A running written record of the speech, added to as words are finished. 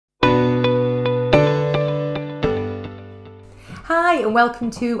Hi and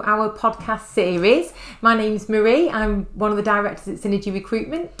welcome to our podcast series. My name's Marie, I'm one of the directors at Synergy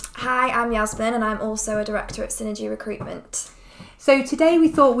Recruitment. Hi, I'm Yasmin and I'm also a director at Synergy Recruitment. So today we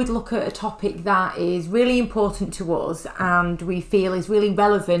thought we'd look at a topic that is really important to us and we feel is really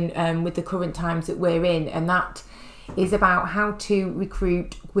relevant with the current times that we're in, and that is about how to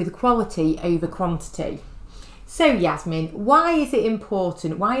recruit with quality over quantity. So Yasmin, why is it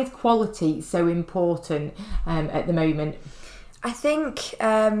important? Why is quality so important at the moment? I think,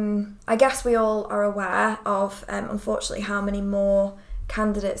 I guess we all are aware of, unfortunately, how many more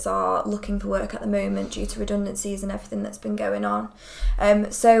candidates are looking for work at the moment due to redundancies and everything that's been going on.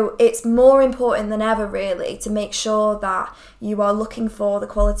 So it's more important than ever, really, to make sure that you are looking for the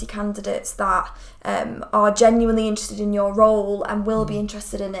quality candidates that are genuinely interested in your role and will be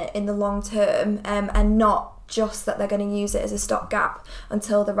interested in it in the long term, and not just that they're going to use it as a stopgap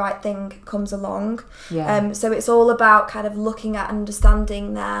until the right thing comes along. So it's all about kind of looking at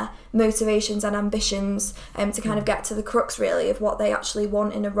understanding their motivations and ambitions to kind of get to the crux really of what they actually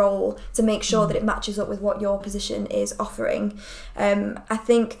want in a role, to make sure that it matches up with what your position is offering. I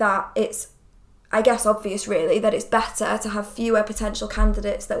think that it's, I guess, obvious really that it's better to have fewer potential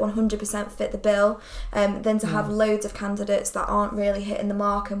candidates that 100% fit the bill than to have loads of candidates that aren't really hitting the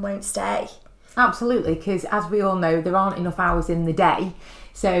mark and won't stay. Absolutely, because as we all know, there aren't enough hours in the day.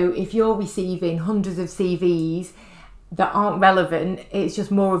 So if you're receiving hundreds of CVs that aren't relevant, it's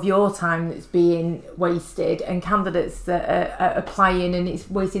just more of your time that's being wasted, and candidates that are applying and it's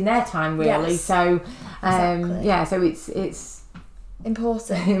wasting their time really. Yes, so exactly. So it's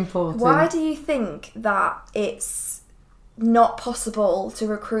important. Why do you think that it's not possible to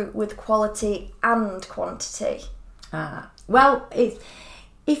recruit with quality and quantity? Well,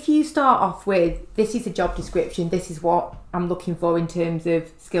 if you start off with, this is a job description, this is what I'm looking for in terms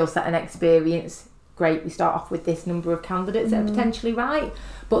of skill set and experience, great, we start off with this number of candidates that are potentially right.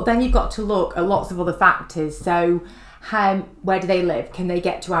 But then you've got to look at lots of other factors. So where do they live? Can they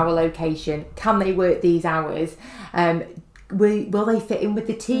get to our location? Can they work these hours? Will they fit in with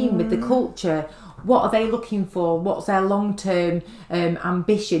the team, with the culture? What are they looking for? What's their long-term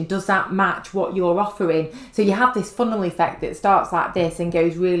ambition? Does that match what you're offering? So you have this funnel effect that starts like this and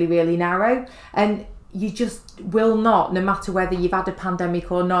goes really, really narrow. And you just will not, no matter whether you've had a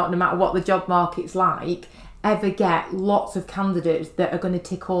pandemic or not, no matter what the job market's like, ever get lots of candidates that are going to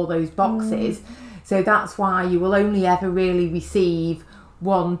tick all those boxes. So that's why you will only ever really receive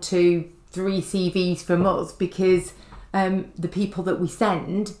 1, 2, 3 CVs from us, because the people that we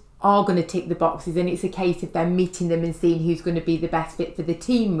send are going to tick the boxes, and it's a case of them meeting them and seeing who's going to be the best fit for the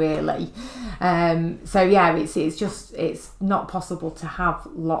team really. It's not possible to have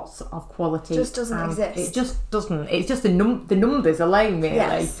lots of quality. It just doesn't exist. It just doesn't. It's just the numbers alone really.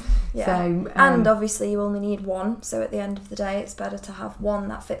 Yes. Yeah. So, and obviously you only need one, so at the end of the day it's better to have one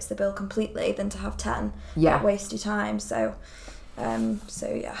that fits the bill completely than to have 10 that waste your time. So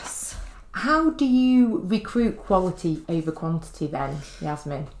yes. How do you recruit quality over quantity then,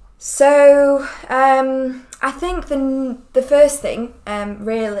 Yasmin? So I think the first thing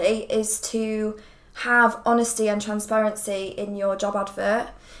really is to have honesty and transparency in your job advert.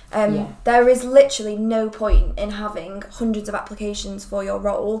 There is literally no point in having hundreds of applications for your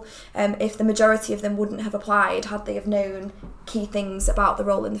role if the majority of them wouldn't have applied had they have known key things about the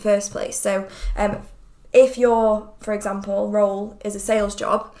role in the first place. So if your, for example, role is a sales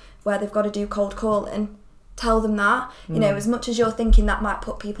job where they've got to do cold calling, tell them that. You know, as much as you're thinking that might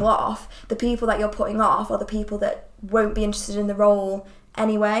put people off, the people that you're putting off are the people that won't be interested in the role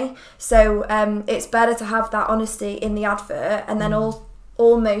anyway. So it's better to have that honesty in the advert, and then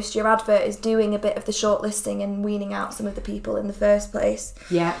almost your advert is doing a bit of the shortlisting and weaning out some of the people in the first place.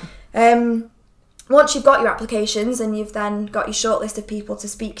 Once you've got your applications and you've then got your shortlist of people to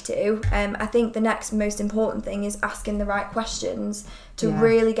speak to, I think the next most important thing is asking the right questions to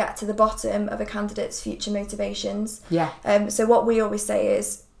really get to the bottom of a candidate's future motivations. So what we always say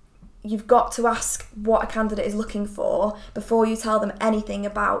is, you've got to ask what a candidate is looking for before you tell them anything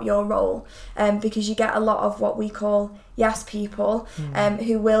about your role, because you get a lot of what we call yes people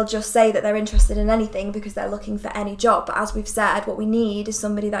who will just say that they're interested in anything because they're looking for any job. But as we've said, what we need is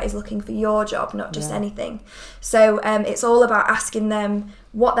somebody that is looking for your job, not just anything. So it's all about asking them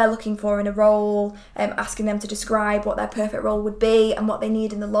what they're looking for in a role, asking them to describe what their perfect role would be and what they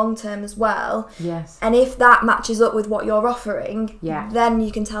need in the long term as well. And if that matches up with what you're offering, then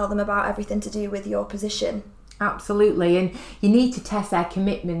you can tell them about everything to do with your position. Absolutely, and you need to test their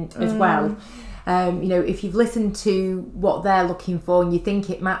commitment as well. If you've listened to what they're looking for and you think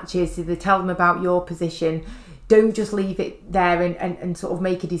it matches, if they tell them about your position, don't just leave it there and sort of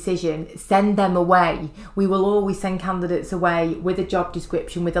make a decision. Send them away. We will always send candidates away with a job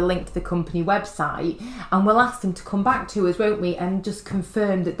description, with a link to the company website, and we'll ask them to come back to us, won't we, and just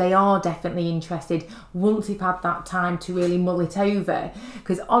confirm that they are definitely interested once we've had that time to really mull it over.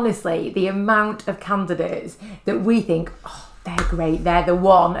 Because honestly, the amount of candidates that we think, oh, they're great, they're the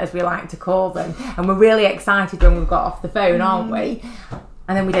one, as we like to call them, and we're really excited when we've got off the phone, aren't we?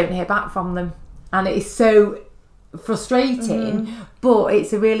 And then we don't hear back from them, and it is so frustrating, but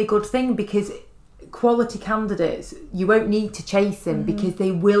it's a really good thing, because quality candidates, you won't need to chase them, because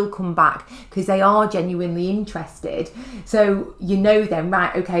they will come back, because they are genuinely interested. So you know then,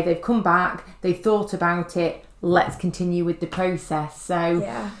 right, okay, they've come back, they've thought about it, let's continue with the process.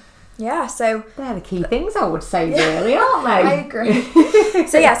 So so they're the key things, I would say, really, aren't they? I agree.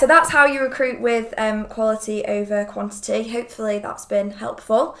 So that's how you recruit with quality over quantity. Hopefully that's been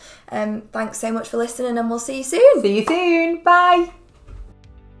helpful. Thanks so much for listening, and we'll see you soon. See you soon. Bye.